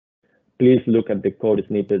please look at the code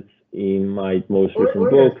snippets in my most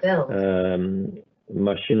recent book,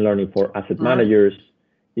 Machine Learning for Asset Managers.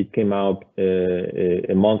 It came out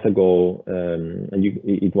a month ago, and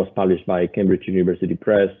it was published by Cambridge University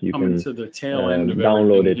Press. You can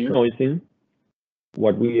download it. Noising.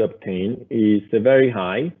 What we obtain is a very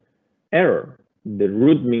high error. The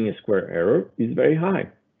root mean square error is very high.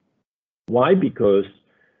 Why? Because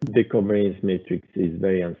the covariance matrix is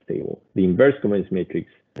very unstable. The inverse covariance matrix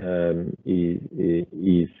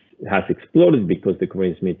has exploded because the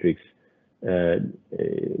covariance matrix,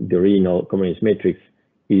 the original covariance matrix,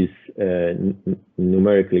 is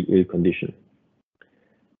numerically ill-conditioned.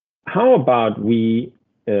 How about we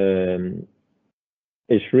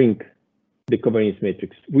shrink the covariance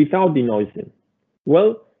matrix without denoising? Well,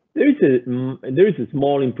 there is a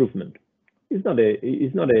small improvement. It's not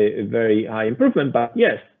a very high improvement, but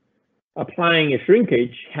yes, applying a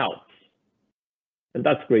shrinkage helps, and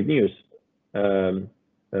that's great news.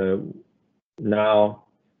 Now,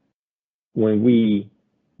 when we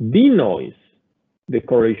denoise the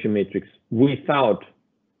correlation matrix without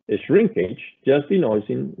a shrinkage, just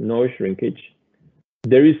denoising, no shrinkage,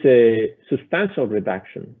 there is a substantial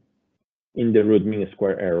reduction in the root mean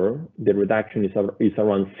square error. The reduction is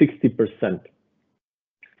around 60%.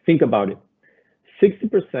 Think about it.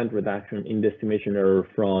 60% reduction in the estimation error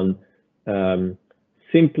from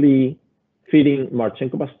simply fitting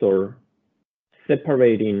Marchenko-Pastor,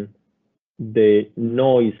 separating the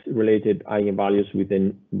noise-related eigenvalues with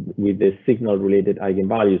the signal-related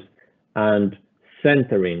eigenvalues, and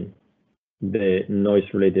centering the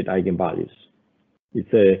noise-related eigenvalues.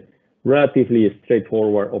 It's a relatively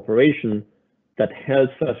straightforward operation that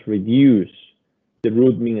helps us reduce the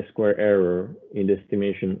root mean square error in the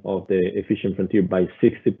estimation of the efficient frontier by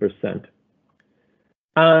 60%.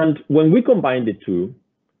 And when we combine the two,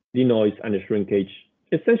 denoise and shrinkage,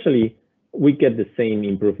 essentially we get the same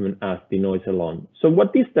improvement as denoise alone. So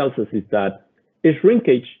what this tells us is that a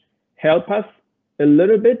shrinkage helps us a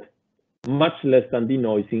little bit, much less than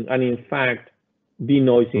denoising, and in fact,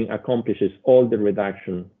 denoising accomplishes all the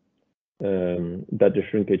reduction that the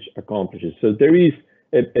shrinkage accomplishes. So there is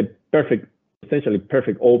a essentially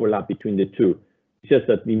perfect overlap between the two. It's just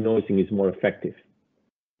that denoising is more effective.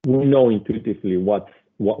 We know intuitively what's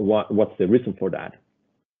the reason for that.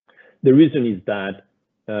 The reason is that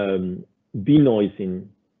denoising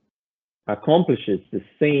accomplishes the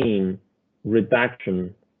same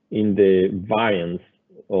reduction in the variance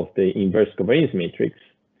of the inverse covariance matrix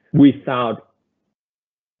without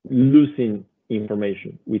losing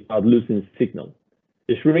information, without losing signal.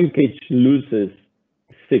 The shrinkage loses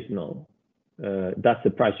signal. That's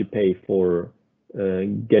the price you pay for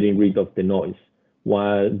getting rid of the noise,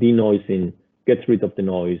 while denoising gets rid of the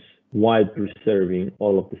noise while preserving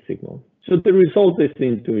all of the signal. So the result is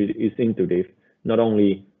intuitive. Not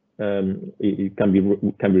only it can be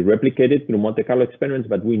replicated through Monte Carlo experiments,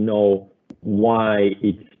 but we know why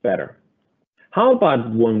it's better. How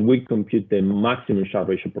about when we compute the maximum Sharpe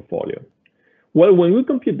ratio portfolio? Well, when we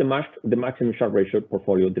compute the maximum Sharpe ratio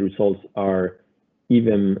portfolio, the results are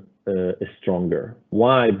even stronger.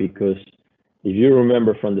 Why? Because if you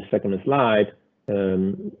remember from the second slide,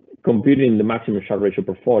 computing the maximum Sharpe ratio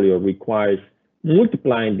portfolio requires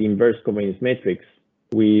multiplying the inverse covariance matrix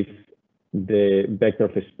with the vector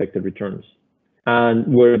of expected returns. And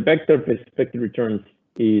where vector of expected returns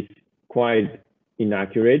is quite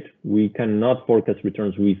inaccurate, we cannot forecast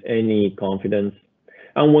returns with any confidence.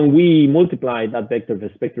 And when we multiply that vector of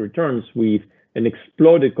expected returns with an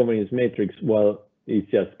exploded covariance matrix, well, it's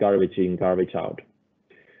just garbage in, garbage out.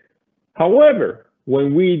 However,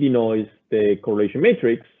 when we denoise the correlation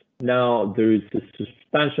matrix, now there is a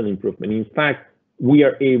substantial improvement. In fact, we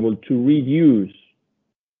are able to reduce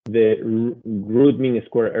the root mean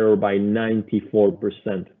square error by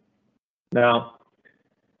 94%. Now,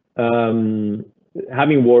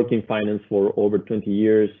 having worked in finance for over 20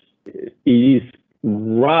 years, it is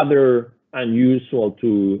rather unusual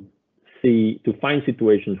to find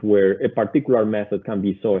situations where a particular method can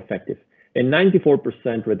be so effective. A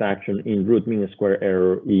 94% reduction in root mean square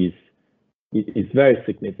error is very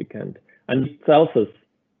significant, and it tells us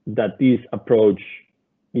that this approach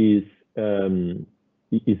is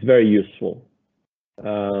very useful.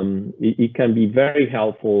 It can be very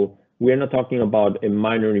helpful. We are not talking about a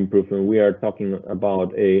minor improvement. We are talking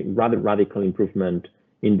about a rather radical improvement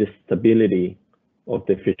in the stability of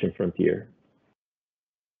the efficient frontier.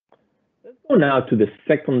 Let's go now to the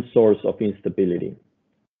second source of instability.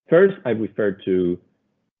 First, I referred to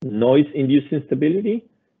noise-induced instability.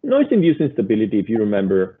 Noise-induced instability, if you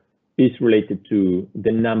remember, is related to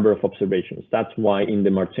the number of observations. That's why in the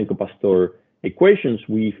Marchenko-Pastor equations,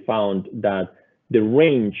 we found that the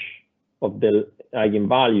range of the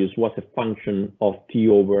eigenvalues was a function of T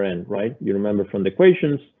over N, right? You remember from the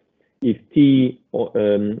equations, if T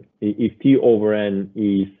over N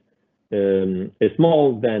is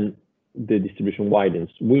small, then the distribution widens.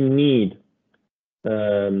 We need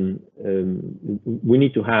to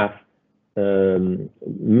have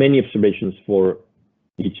many observations for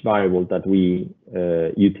each variable that we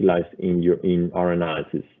utilize in our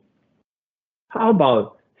analysis. How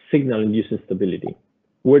about signal-induced instability?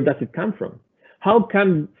 Where does it come from? How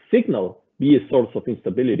can signal be a source of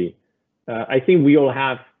instability? I think we all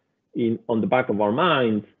have on the back of our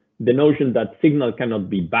minds the notion that signal cannot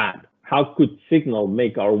be bad. How could signal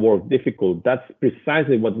make our work difficult? That's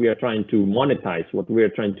precisely what we are trying to monetize, what we are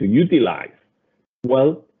trying to utilize.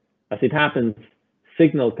 Well, as it happens,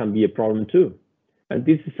 signal can be a problem too. And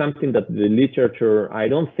this is something that the literature, I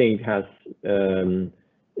don't think, has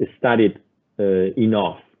studied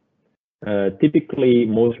enough. Typically,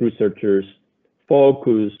 most researchers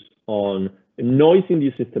focus on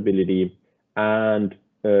noise-induced instability, and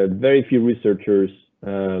very few researchers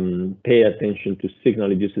pay attention to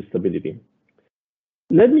signal-induced instability.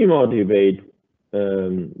 Let me motivate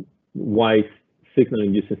why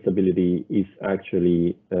signal-induced instability is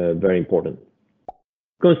actually very important.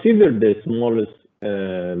 Consider the smallest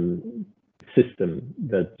system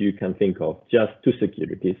that you can think of, just two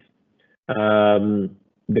securities.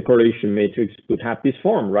 The correlation matrix could have this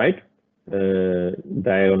form, right?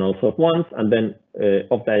 Diagonals of ones, and then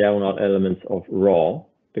of diagonal elements of rho,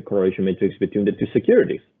 the correlation matrix between the two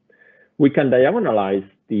securities. We can diagonalize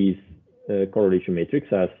these correlation matrix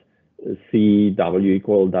as CW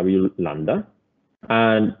equal W lambda,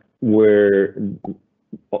 and where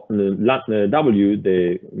W,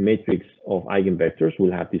 the matrix of eigenvectors,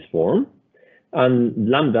 will have this form, and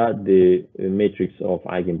lambda, the matrix of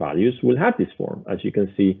eigenvalues, will have this form. As you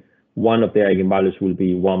can see, one of the eigenvalues will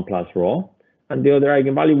be 1 plus rho, and the other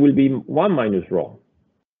eigenvalue will be 1 minus rho.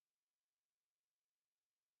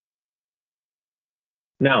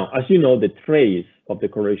 Now, as you know, the trace of the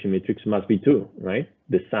correlation matrix must be 2, right?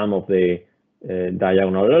 The sum of the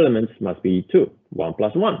diagonal elements must be 2, 1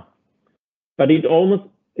 plus 1. But it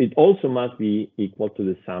also must be equal to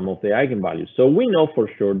the sum of the eigenvalues. So we know for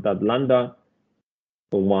sure that lambda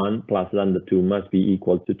 1 plus lambda 2 must be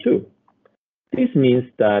equal to 2. This means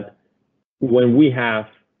that when we have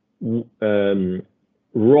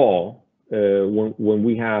rho, when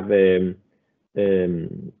we have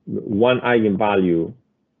one eigenvalue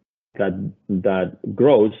that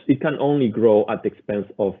grows, it can only grow at the expense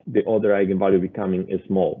of the other eigenvalue becoming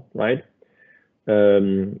small, right?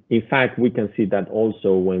 In fact, we can see that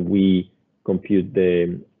also when we compute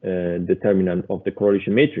the determinant of the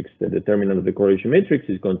correlation matrix. The determinant of the correlation matrix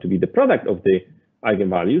is going to be the product of the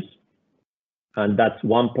eigenvalues, and that's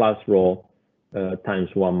 1 plus rho times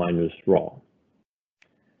 1 minus rho,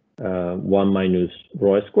 1 minus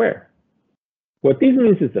rho squared. What this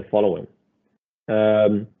means is the following.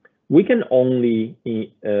 We can only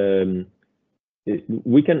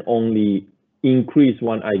increase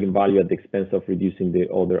one eigenvalue at the expense of reducing the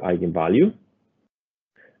other eigenvalue,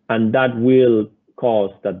 and that will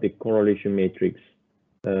cause that the correlation matrix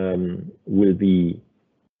will be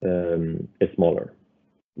smaller.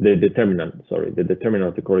 The determinant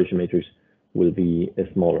of the correlation matrix will be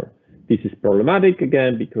smaller. This is problematic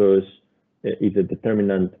again because if the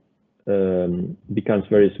determinant becomes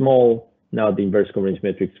very small, now the inverse convergence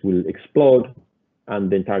matrix will explode and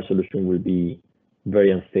the entire solution will be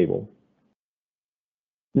very unstable.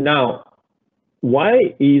 Now,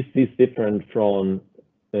 why is this different from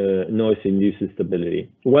noise-induced instability?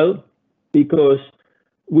 Well, because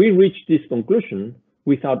we reached this conclusion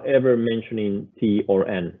without ever mentioning T or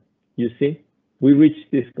N. You see, we reached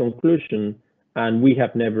this conclusion and we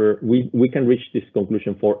can reach this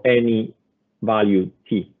conclusion for any value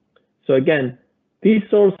T. So again, this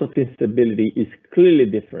source of instability is clearly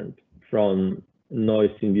different from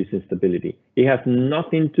noise-induced instability. It has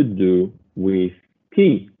nothing to do with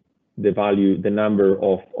T, the value, the number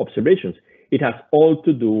of observations. It has all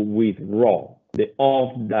to do with rho, the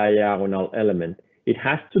off-diagonal element. It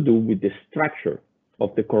has to do with the structure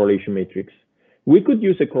of the correlation matrix. We could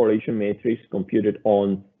use a correlation matrix computed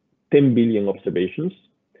on 10 billion observations,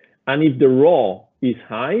 and if the rho is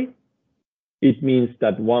high, it means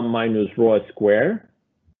that 1 minus rho squared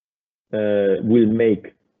will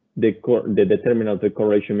make the determinant of the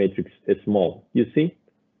correlation matrix small. You see,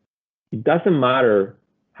 it doesn't matter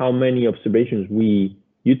how many observations we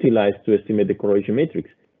utilize to estimate the correlation matrix.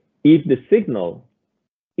 If the signal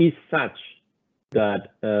is such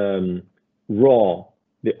that rho,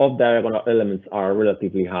 the off-diagonal elements, are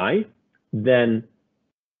relatively high, then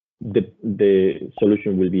the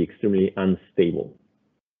solution will be extremely unstable.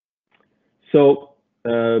 So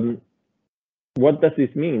what does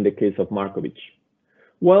this mean in the case of Markovitch?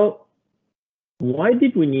 Well, why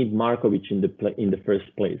did we need Markovitch in the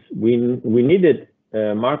first place? We needed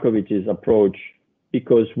Markovitch's approach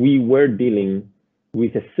because we were dealing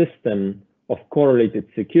with a system of correlated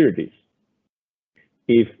securities.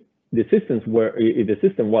 If the system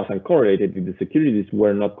was uncorrelated, if the securities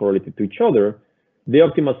were not correlated to each other, the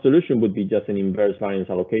optimal solution would be just an inverse variance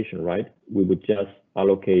allocation, right? We would just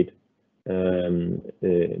allocate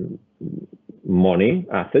money,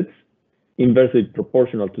 assets, inversely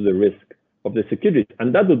proportional to the risk of the securities,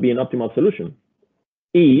 and that would be an optimal solution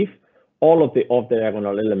if all of the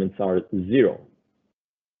off-diagonal elements are zero.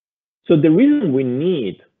 So the reason we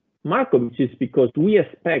need Markovitch is because we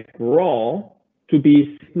expect rho to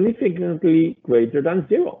be significantly greater than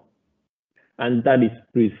zero. And that is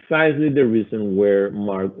precisely the reason where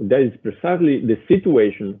that is precisely the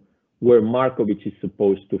situation where Markovitch is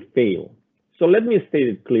supposed to fail. So let me state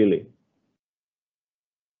it clearly.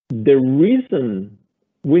 The reason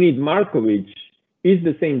we need Markovitch is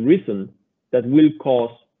the same reason that will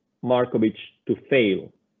cause Markovitch to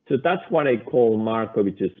fail. So that's what I call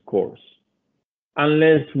Markovitch's course.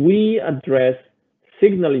 Unless we address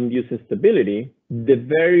signal-induced instability, the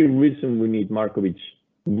very reason we need Markovitch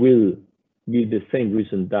will be the same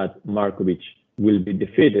reason that Markovitch will be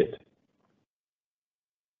defeated.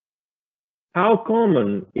 How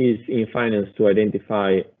common is in finance to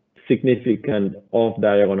identify significant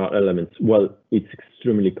off-diagonal elements? Well, it's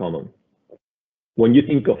extremely common. When you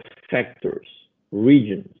think of sectors,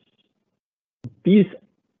 regions, these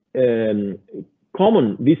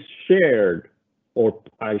shared, or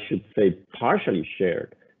I should say partially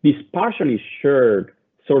shared, these partially shared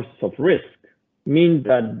sources of risk mean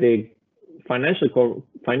that the financial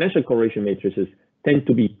correlation matrices tend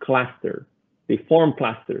to be clustered. They form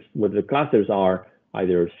clusters, where the clusters are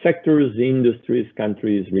either sectors, industries,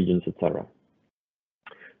 countries, regions, etc.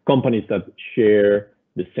 Companies that share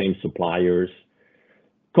the same suppliers,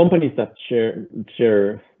 companies that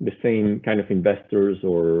share the same kind of investors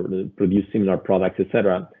or produce similar products,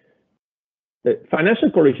 etc. The financial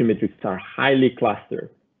correlation metrics are highly clustered.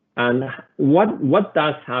 And what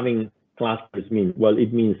does having clusters mean? Well,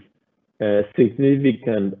 it means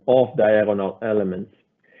significant off-diagonal elements.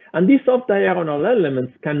 And these off-diagonal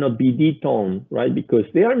elements cannot be detoned, right? Because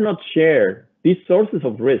they are not shared. These sources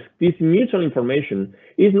of risk, this mutual information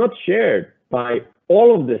is not shared by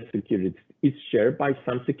all of the securities. It's shared by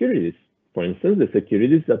some securities. For instance, the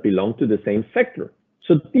securities that belong to the same sector.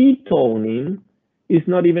 So detoning is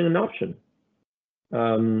not even an option.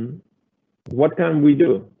 What can we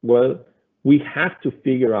do? Well, we have to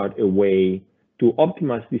figure out a way to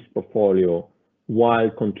optimize this portfolio while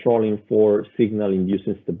controlling for signal-induced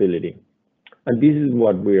instability. And this is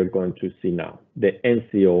what we are going to see now, the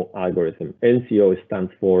NCO algorithm. NCO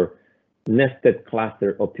stands for Nested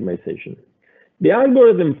Cluster Optimization. The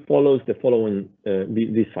algorithm follows the following,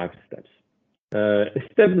 these 5 steps.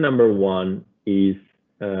 Step number 1 is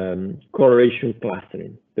correlation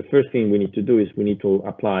clustering. The first thing we need to do is we need to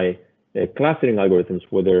apply clustering algorithms,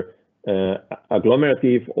 whether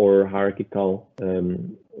agglomerative or hierarchical,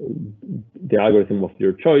 the algorithm of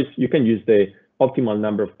your choice. You can use the optimal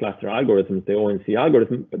number of cluster algorithms, the ONC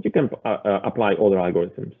algorithm, but you can apply other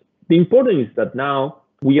algorithms. The important is that now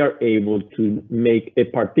we are able to make a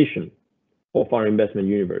partition of our investment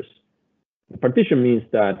universe. The partition means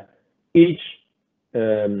that each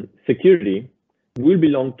security will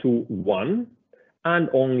belong to one and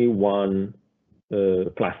only one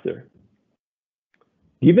cluster.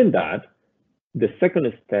 Given that, the second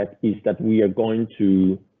step is that we are going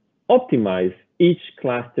to optimize each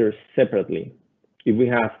cluster separately. If we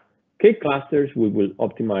have K clusters, we will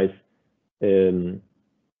optimize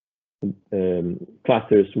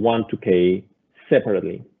clusters 1 to K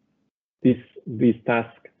separately. This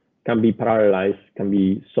task can be parallelized, can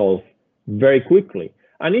be solved very quickly.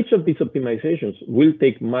 And each of these optimizations will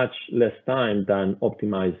take much less time than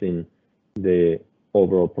optimizing the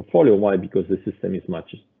overall portfolio. Why? Because the system is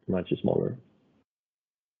much smaller.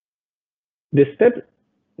 The step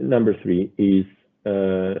number 3 is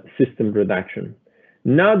system reduction.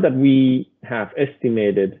 Now that we have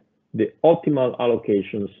estimated the optimal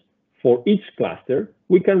allocations for each cluster,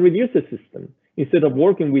 we can reduce the system. Instead of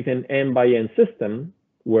working with an n by n system,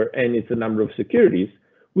 where n is the number of securities,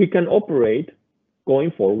 we can operate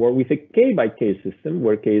going forward with a k by k system,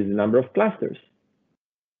 where k is the number of clusters.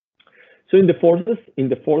 So in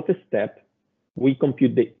the fourth step, we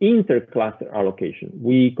compute the intercluster allocation.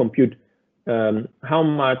 We compute how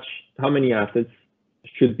many assets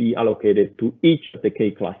should be allocated to each of the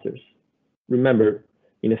K clusters. Remember,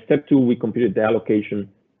 in step 2, we computed the allocation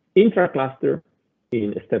intra-cluster.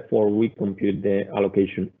 In step 4, we compute the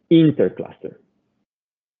allocation inter-cluster.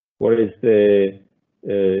 What is the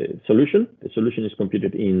solution? The solution is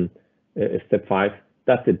computed in step 5.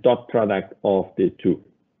 That's the dot product of the two.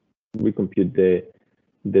 We compute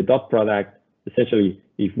the dot product. Essentially,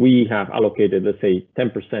 if we have allocated, let's say,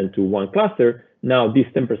 10% to one cluster, now this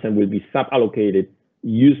 10% will be sub-allocated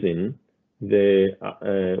using the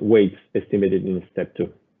weights estimated in step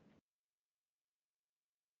 2.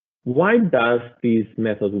 Why does this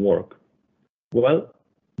method work? Well,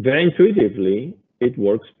 very intuitively, it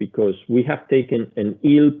works because we have taken an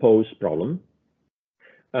ill-posed problem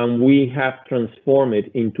and we have transformed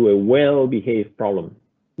it into a well-behaved problem.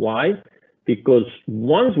 Why? Because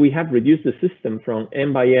once we have reduced the system from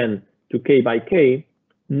n by n to k by k,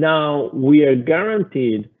 now we are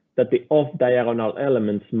guaranteed that the off-diagonal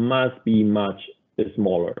elements must be much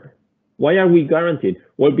smaller. Why are we guaranteed?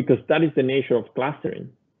 Well, because that is the nature of clustering.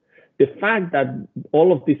 The fact that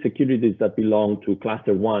all of these securities that belong to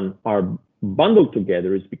cluster 1 are bundled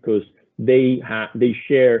together is because they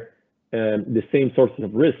share the same sources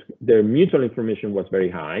of risk. Their mutual information was very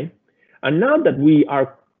high. And now that we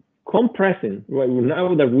are compressing, right,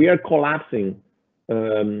 now that we are collapsing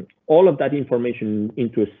all of that information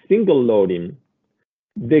into a single loading,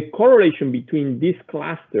 the correlation between this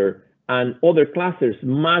cluster and other clusters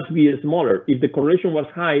must be smaller. If the correlation was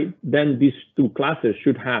high, then these two clusters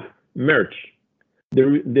should have merged. The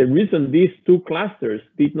reason these two clusters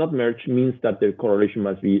did not merge means that the correlation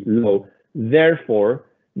must be low. Therefore,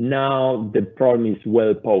 now the problem is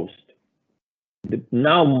well posed.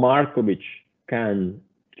 Now Markovitch can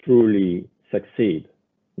truly succeed,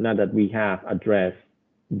 now that we have addressed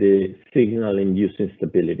the signal-induced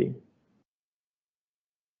instability.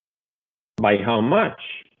 By how much?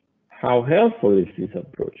 How helpful is this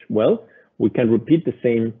approach? Well, we can repeat the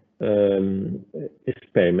same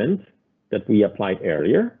experiment that we applied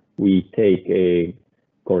earlier. We take a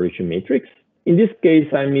correlation matrix. In this case,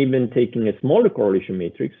 I'm even taking a smaller correlation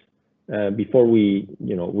matrix. Before we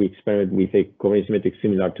experiment with a correlation matrix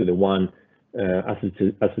similar to the one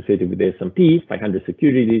associated with the S&P, 500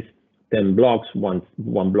 securities, 10 blocks, one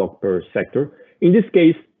block per sector. In this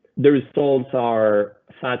case, the results are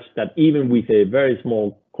such that even with a very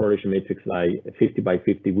small correlation matrix like 50 by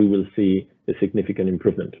 50, we will see a significant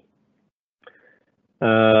improvement.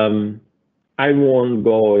 I won't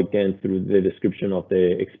go again through the description of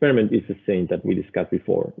the experiment. It's the same that we discussed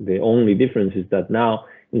before. The only difference is that now,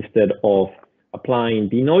 instead of applying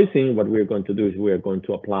denoising, what we're going to do is we're going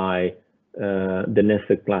to apply the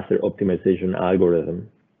nested cluster optimization algorithm.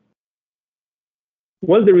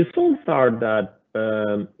 Well, the results are that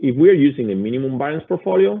if we're using a minimum variance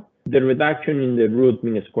portfolio, the reduction in the root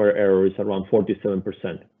mean square error is around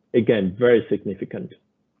 47%. Again, very significant.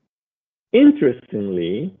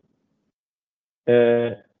 Interestingly,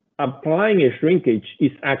 applying a shrinkage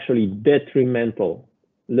is actually detrimental.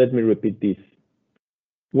 Let me repeat this.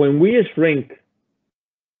 When we shrink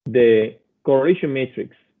the correlation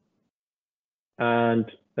matrix and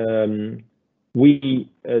we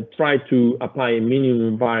try to apply a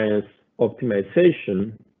minimum variance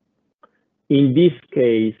optimization, in this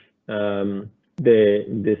case,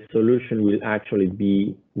 the solution will actually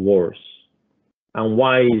be worse. And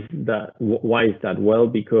why is that? Well,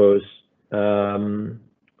 because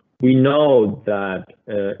we know that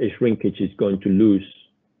a shrinkage is going to lose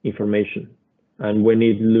information. And when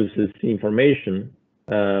it loses information,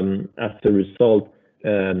 as a result,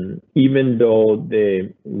 even though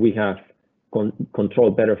we have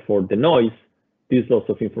control better for the noise, this loss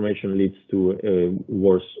of information leads to a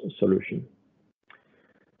worse solution.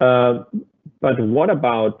 But what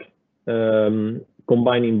about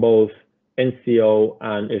combining both NCO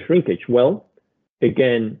and a shrinkage? Well,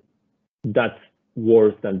 again, that's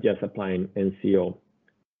worse than just applying NCO.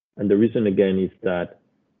 And the reason, again, is that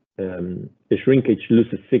a shrinkage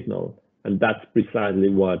loses signal, and that's precisely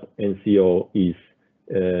what NCO is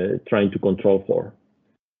trying to control for.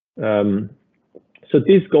 So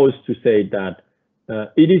this goes to say that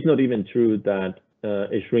it is not even true that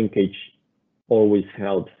a shrinkage always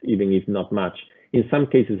helps, even if not much. In some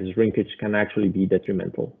cases, a shrinkage can actually be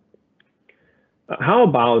detrimental. How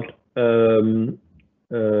about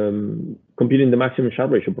computing the maximum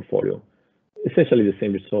Sharpe ratio portfolio? Essentially the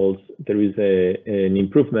same results. There is an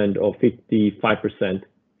improvement of 55%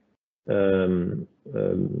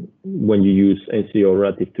 when you use NCO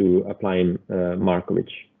relative to applying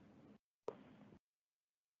Markovitch.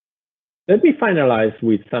 Let me finalize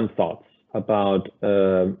with some thoughts about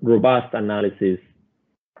robustness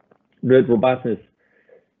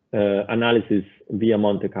analysis via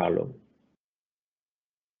Monte Carlo.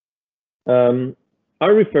 I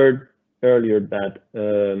referred earlier that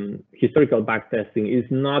historical backtesting is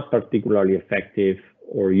not particularly effective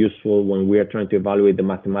or useful when we are trying to evaluate the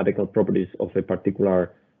mathematical properties of a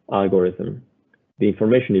particular algorithm. The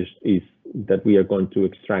information is that we are going to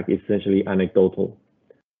extract is essentially anecdotal.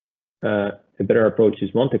 A better approach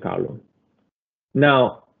is Monte Carlo.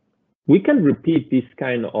 Now, we can repeat this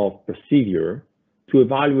kind of procedure to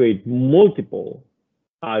evaluate multiple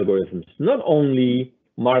algorithms, not only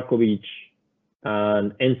Markovitch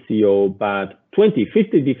and NCO, but 20,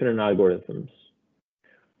 50 different algorithms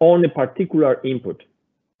on a particular input.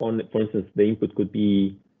 For instance, the input could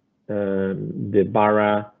be the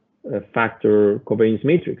Barra factor covariance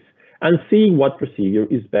matrix, and see what procedure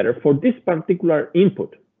is better for this particular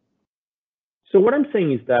input. So what I'm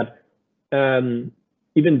saying is that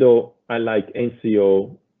even though I like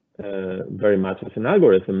NCO very much as an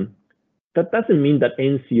algorithm, that doesn't mean that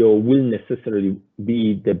NCO will necessarily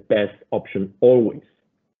be the best option always.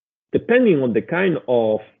 Depending on the kind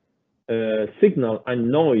of signal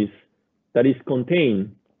and noise that is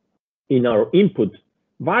contained in our input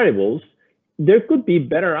variables, there could be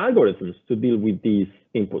better algorithms to deal with these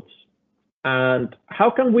inputs. And how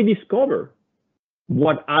can we discover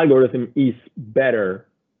what algorithm is better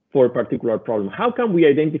for a particular problem? How can we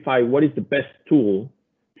identify what is the best tool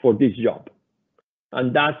for this job?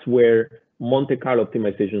 And that's where Monte Carlo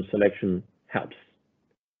optimization selection helps.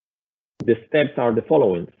 The steps are the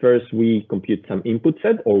following. First, we compute some input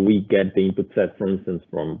set, or we get the input set, for instance,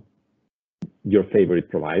 from your favorite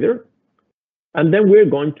provider. And then we're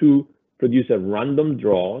going to produce a random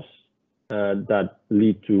draws that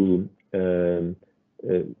lead to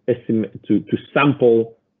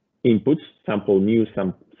sample inputs, sample new,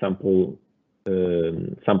 sample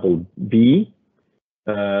V.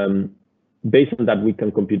 Based on that, we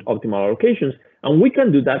can compute optimal allocations, and we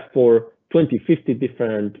can do that for 20, 50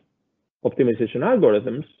 different optimization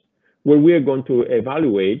algorithms, where we are going to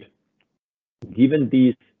evaluate, given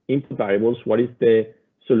these input variables, what is the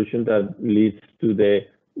solution that leads to the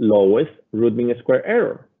lowest root mean square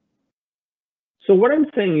error. So what I'm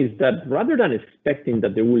saying is that rather than expecting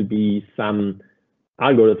that there will be some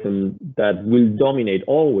algorithm that will dominate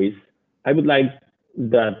always, I would like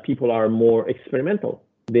that people are more experimental.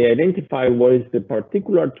 They identify what is the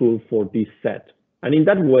particular tool for this set. And in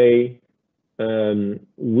that way,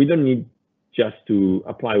 we don't need just to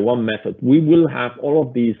apply one method. We will have all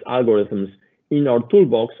of these algorithms in our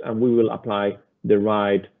toolbox, and we will apply the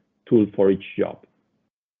right tool for each job.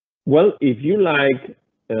 Well, if you like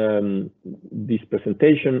this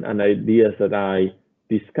presentation and ideas that I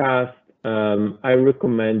discussed, I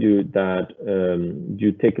recommend you that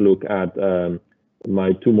you take a look at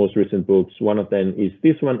my two most recent books. One of them is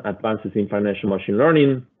this one, Advances in Financial Machine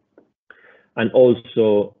Learning, and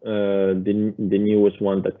also the newest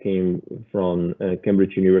one that came from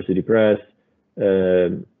Cambridge University Press,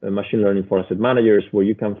 Machine Learning for Asset Managers, where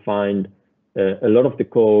you can find a lot of the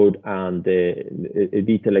code and a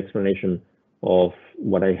detailed explanation of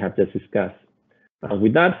what I have just discussed. And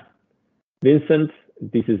with that, Vincent,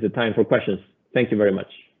 this is the time for questions. Thank you very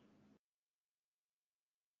much.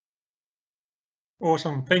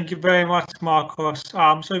 Awesome. Thank you very much, Marcos.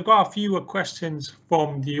 So we've got a few questions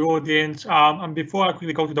from the audience. And before I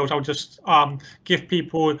quickly go to those, I'll just give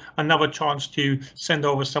people another chance to send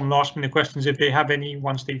over some last minute questions if they have any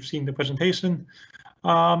once they've seen the presentation.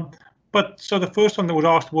 But so the first one that was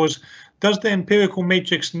asked was, does the empirical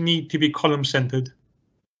matrix need to be column centered?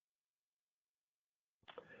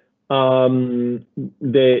 The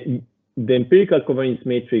empirical covariance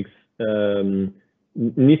matrix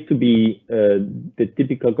needs to be the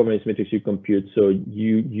typical covariance matrix you compute. So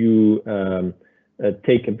you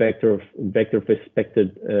take a vector of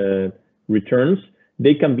expected returns.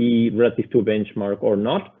 They can be relative to a benchmark or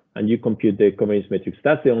not, and you compute the covariance matrix.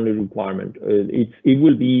 That's the only requirement. It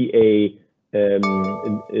will be a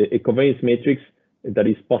covariance matrix that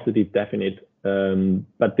is positive definite,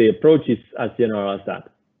 but the approach is as general as that.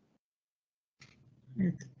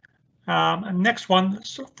 Next one,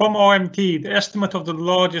 so from OMT, the estimate of the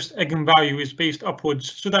largest eigenvalue is based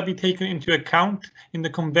upwards. Should that be taken into account in the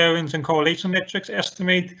covariance and correlation metrics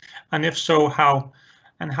estimate? And if so, how?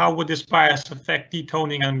 And how would this bias affect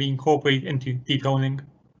detoning and be incorporated into detoning?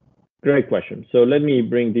 Great question. So let me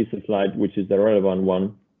bring this slide, which is the relevant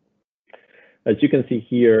one. As you can see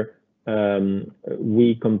here,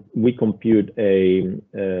 we compute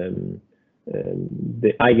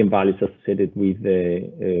the eigenvalues associated with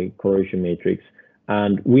the correlation matrix.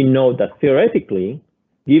 And we know that theoretically,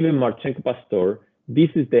 given Marchenko-Pastor, this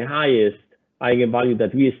is the highest eigenvalue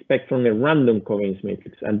that we expect from a random covariance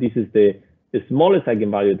matrix, and this is the smallest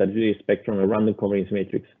eigenvalue that we expect from a random covariance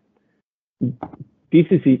matrix. This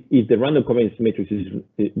is if the random covariance matrix is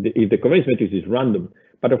if the covariance matrix is random.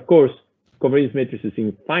 But of course, covariance matrices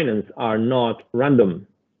in finance are not random.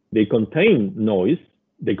 They contain noise.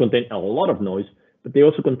 They contain a lot of noise, but they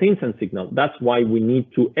also contain some signal. That's why we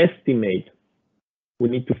need to estimate. We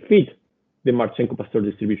need to fit the Marchenko-Pastor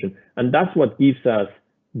distribution, and that's what gives us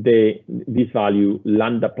this value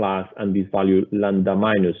lambda plus and this value lambda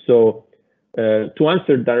minus. So to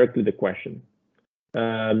answer directly the question,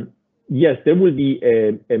 yes, there will be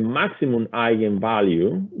a maximum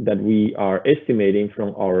eigenvalue that we are estimating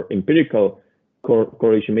from our empirical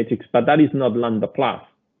correlation matrix, but that is not lambda plus.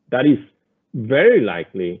 That is very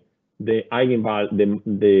likely the eigenvalue,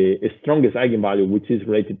 the strongest eigenvalue, which is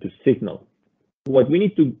related to signal. What we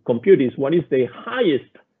need to compute is what is the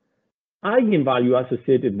highest eigenvalue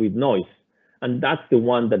associated with noise, and that's the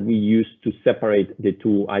one that we use to separate the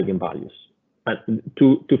two eigenvalues. And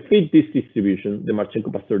to fit this distribution, the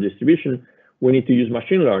Marchenko-Pastor distribution, we need to use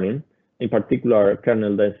machine learning, in particular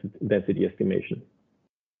kernel density estimation.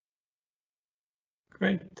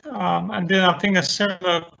 Great. And then I think a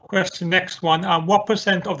similar question, next one. What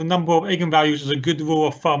 % of the number of eigenvalues is a good rule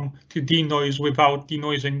of thumb to denoise without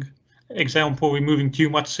denoising? Example, removing too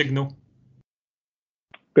much signal.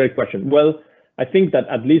 Great question. Well, I think that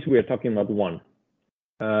at least we are talking about one.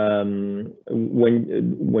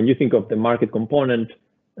 When you think of the market component,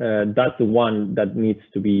 that's the one that needs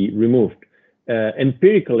to be removed.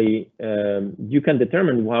 Empirically, you can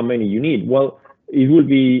determine how many you need. Well, it will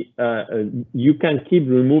be, you can keep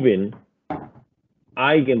removing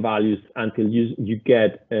eigenvalues until you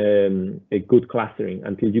get a good clustering,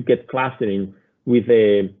 until you get clustering with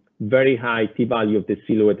a very high p-value of the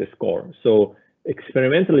silhouette score. So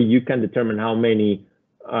experimentally, you can determine how many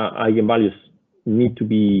eigenvalues need to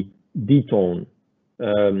be detoned.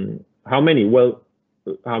 How many? Well,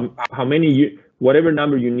 how many? Whatever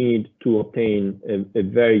number you need to obtain a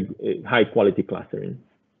very high quality clustering.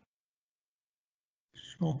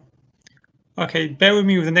 Sure. Okay, bear with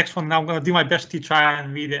me with the next one. Now I'm going to do my best to try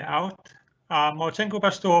and read it out.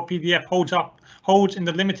 Marchenko-Pastor PDF holds in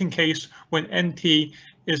the limiting case when NT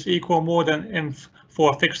is equal or more than inf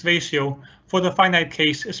for a fixed ratio. For the finite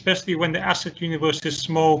case, especially when the asset universe is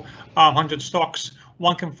small, 100 stocks,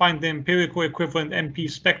 one can find the empirical equivalent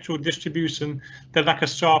MP spectral distribution that like a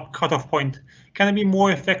sharp cutoff point. Can it be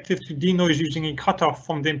more effective to denoise using a cutoff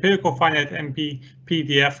from the empirical finite MP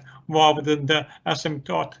PDF rather than the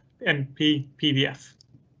asymptote MP PDF?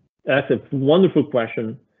 That's a wonderful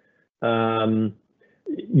question. You're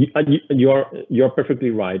perfectly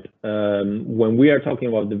right. When we are talking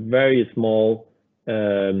about the very small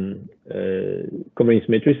covariance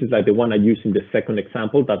matrices, like the one I used in the second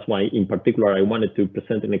example, that's why in particular I wanted to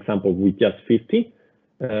present an example with just 50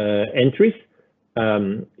 entries.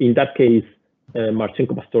 In that case,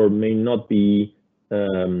 Marchenko-Pastor may not be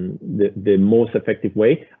the most effective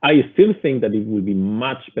way. I still think that it will be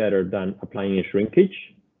much better than applying a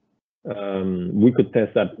shrinkage. We could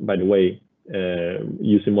test that, by the way,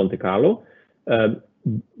 using Monte Carlo,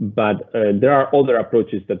 but there are other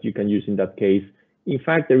approaches that you can use in that case. In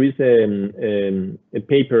fact, there is a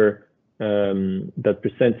paper that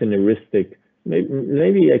presents an heuristic.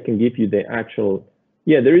 Maybe I can give you the actual.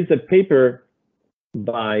 Yeah, there is a paper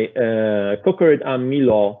by Cockeret and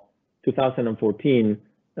Milo, 2014.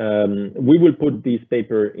 We will put this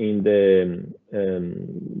paper in the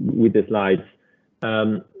with the slides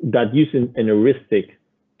that uses an heuristic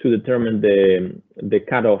to determine the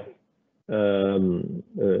cutoff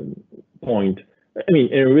point. I mean,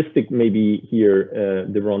 a heuristic may be here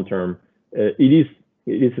the wrong term. It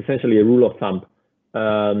is essentially a rule of thumb,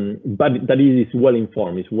 but that it is well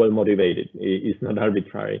informed, it's well motivated, it's not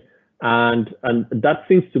arbitrary, and that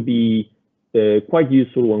seems to be quite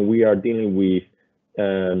useful when we are dealing with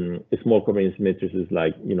small covariance matrices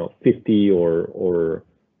like 50 or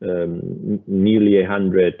nearly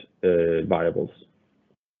 100 variables.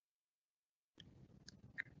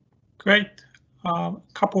 Great.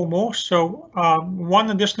 Couple more. So one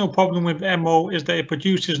additional problem with MO is that it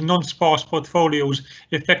produces non-sparse portfolios,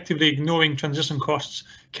 effectively ignoring transition costs.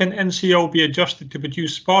 Can NCO be adjusted to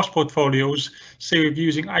produce sparse portfolios, say with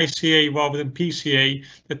using ICA rather than PCA,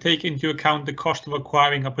 that take into account the cost of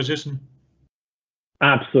acquiring a position?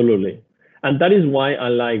 Absolutely. And that is why I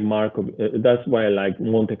like that's why I like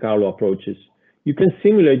Monte Carlo approaches. You can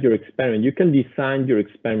simulate your experiment. You can design your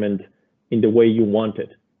experiment in the way you want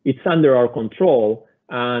it. It's under our control,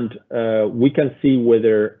 and we can see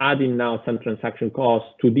whether adding now some transaction costs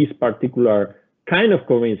to this particular kind of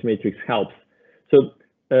covariance matrix helps. So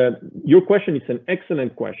your question is an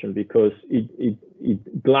excellent question because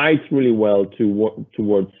it glides really well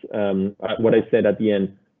towards what I said at the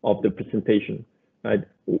end of the presentation. Right?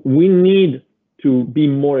 We need to be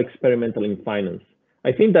more experimental in finance.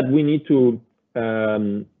 I think that we need to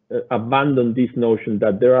abandon this notion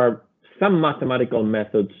that there are some mathematical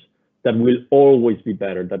methods that will always be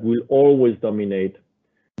better, that will always dominate.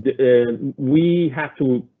 We have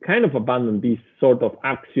to kind of abandon this sort of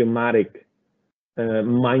axiomatic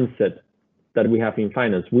mindset that we have in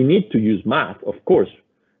finance. We need to use math, of course,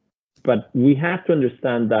 but we have to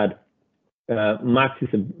understand that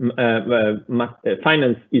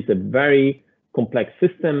finance is a very complex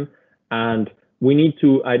system, and we need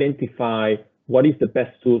to identify what is the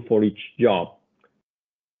best tool for each job.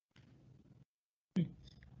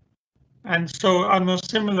 And so on a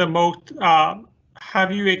similar note,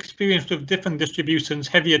 have you experienced with different distributions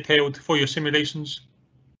heavier tailed for your simulations?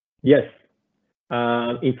 Yes.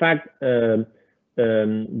 In fact, there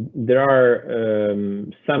are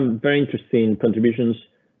some very interesting contributions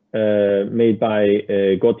made by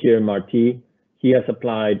Gauthier Marty. He has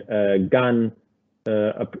applied GAN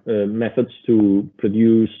methods to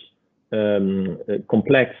produce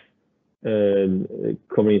complex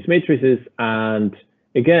covariance matrices. And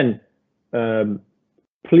again,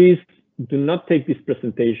 please do not take this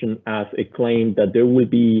presentation as a claim that there will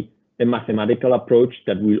be a mathematical approach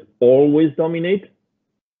that will always dominate.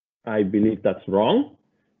 I believe that's wrong.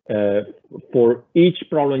 For each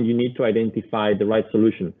problem, you need to identify the right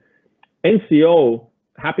solution. NCO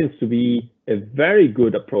happens to be a very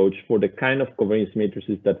good approach for the kind of covariance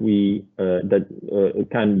matrices that we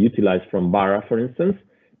can utilize from Barra, for instance.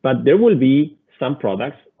 But there will be some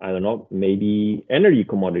products, I don't know, maybe energy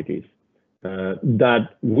commodities,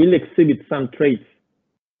 that will exhibit some traits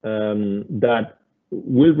that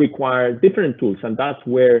will require different tools, and that's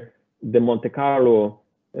where the Monte Carlo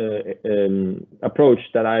approach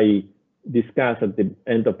that I discussed at the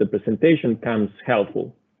end of the presentation comes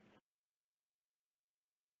helpful.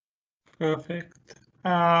 Perfect.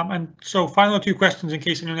 And so final two questions in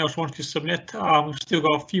case anyone else wants to submit. We've still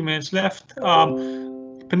got a few minutes left.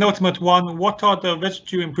 Penultimate one, what are the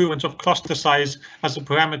residue improvements of cluster size as a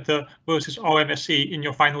parameter versus RMSE in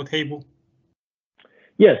your final table?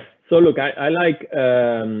 Yes, so look, I like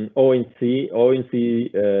ONC. ONC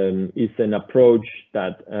is an approach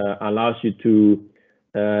that allows you to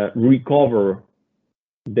recover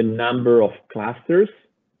the number of clusters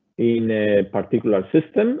in a particular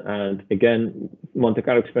system. And again, Monte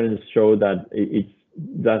Carlo experiments show that it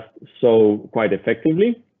does so quite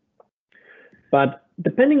effectively. But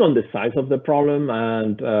depending on the size of the problem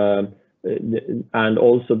and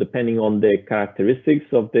also depending on the characteristics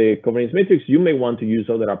of the covariance matrix, you may want to use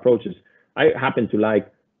other approaches. I happen to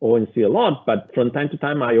like ONC a lot, but from time to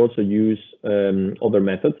time, I also use other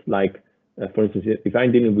methods, like, for instance, if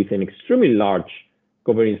I'm dealing with an extremely large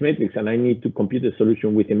covariance matrix and I need to compute a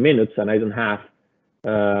solution within minutes and I don't have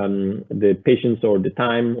the patience or the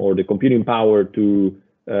time or the computing power to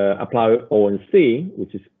apply ONC,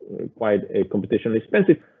 which is quite computationally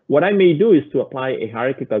expensive, what I may do is to apply a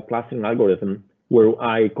hierarchical clustering algorithm where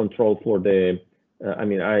I control for the,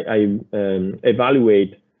 I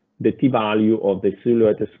evaluate the t-value of the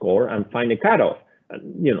silhouette score and find a cutoff.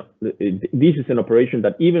 You know, this is an operation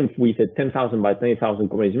that even with a 10,000 by 10,000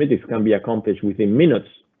 covariance matrix can be accomplished within minutes.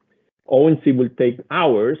 ONC will take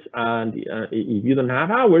hours, and if you don't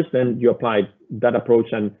have hours, then you apply that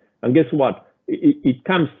approach, and guess what? It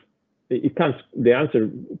comes the answer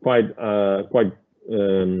quite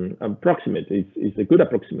approximate. It's a good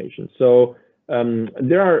approximation. So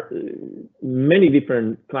there are many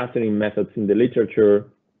different clustering methods in the literature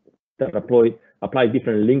that apply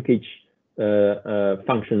different linkage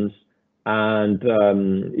functions, and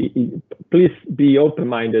please be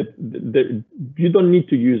open-minded. You don't need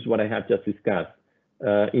to use what I have just discussed.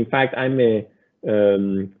 In fact, I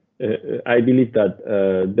believe that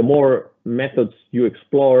the more methods you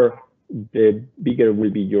explore, the bigger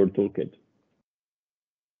will be your toolkit.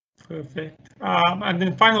 Perfect. And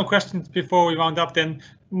then final questions before we round up, then,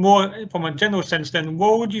 more from a general sense, then,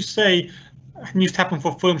 what would you say needs to happen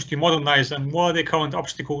for firms to modernize, and what are their current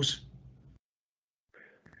obstacles?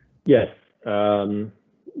 Yes,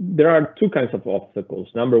 there are two kinds of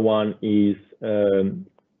obstacles. Number one is,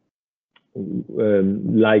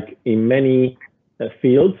 like in many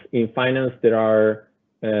fields, in finance, there are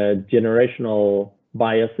generational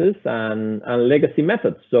biases and legacy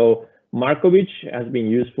methods. So Markovitch has been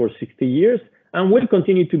used for 60 years and will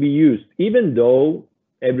continue to be used, even though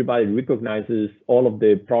everybody recognizes all of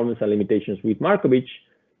the problems and limitations with Markovitch.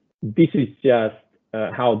 This is just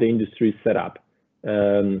how the industry is set up.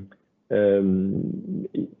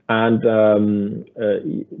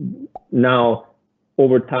 Now,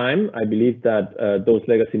 over time, I believe that those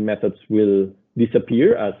legacy methods will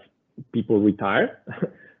disappear as people retire,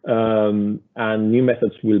 and new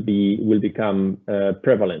methods will become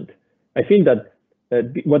prevalent. I think that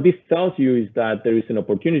what this tells you is that there is an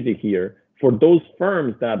opportunity here for those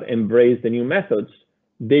firms that embrace the new methods.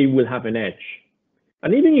 They will have an edge,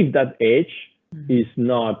 and even if that edge is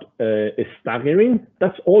not staggering,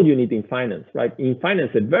 that's all you need in finance, right? In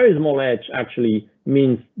finance, a very small edge actually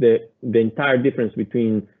means the entire difference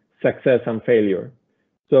between success and failure.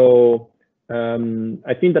 So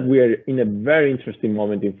I think that we are in a very interesting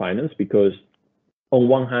moment in finance because on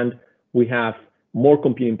one hand, we have more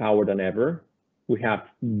computing power than ever. We have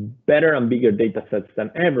better and bigger data sets than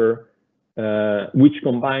ever, which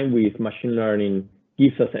combined with machine learning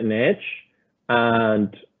gives us an edge.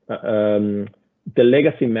 And the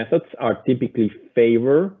legacy methods are typically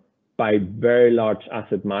favored by very large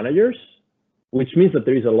asset managers, which means that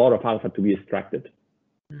there is a lot of alpha to be extracted.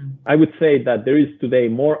 I would say that there is today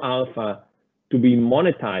more alpha to be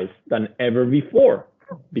monetized than ever before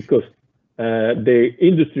because the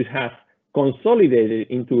industry has consolidated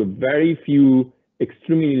into a very few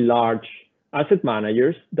extremely large asset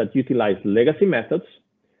managers that utilize legacy methods,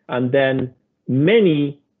 and then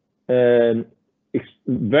many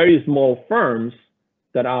very small firms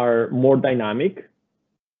that are more dynamic,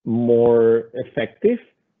 more effective,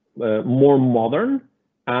 more modern,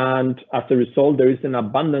 and as a result, there is an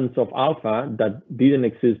abundance of alpha that didn't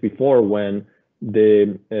exist before when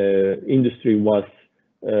the industry was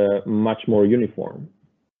much more uniform.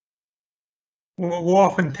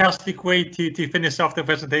 What a fantastic way to finish off the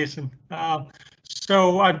presentation.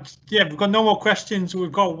 So yeah, we've got no more questions.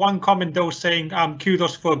 We've got one comment though saying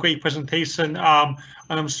kudos for a great presentation, and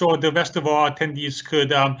I'm sure the rest of our attendees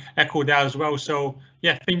could echo that as well. So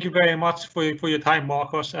yeah, thank you very much for your time,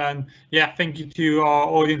 Marcos, and yeah, thank you to our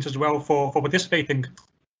audience as well for participating.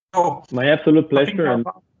 So, my absolute pleasure, and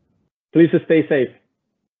please stay safe.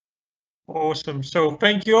 Awesome. So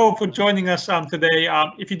thank you all for joining us today.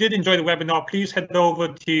 If you did enjoy the webinar, please head over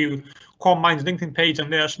to QuantMind's LinkedIn page and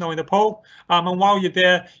let us know in the poll. And while you're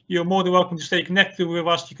there, you're more than welcome to stay connected with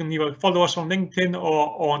us. You can either follow us on LinkedIn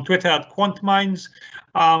or on Twitter at QuantMinds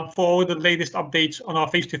for all the latest updates on our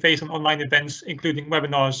face-to-face and online events, including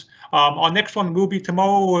webinars. Our next one will be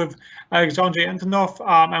tomorrow with Alexandre Antonov,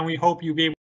 and we hope you'll be able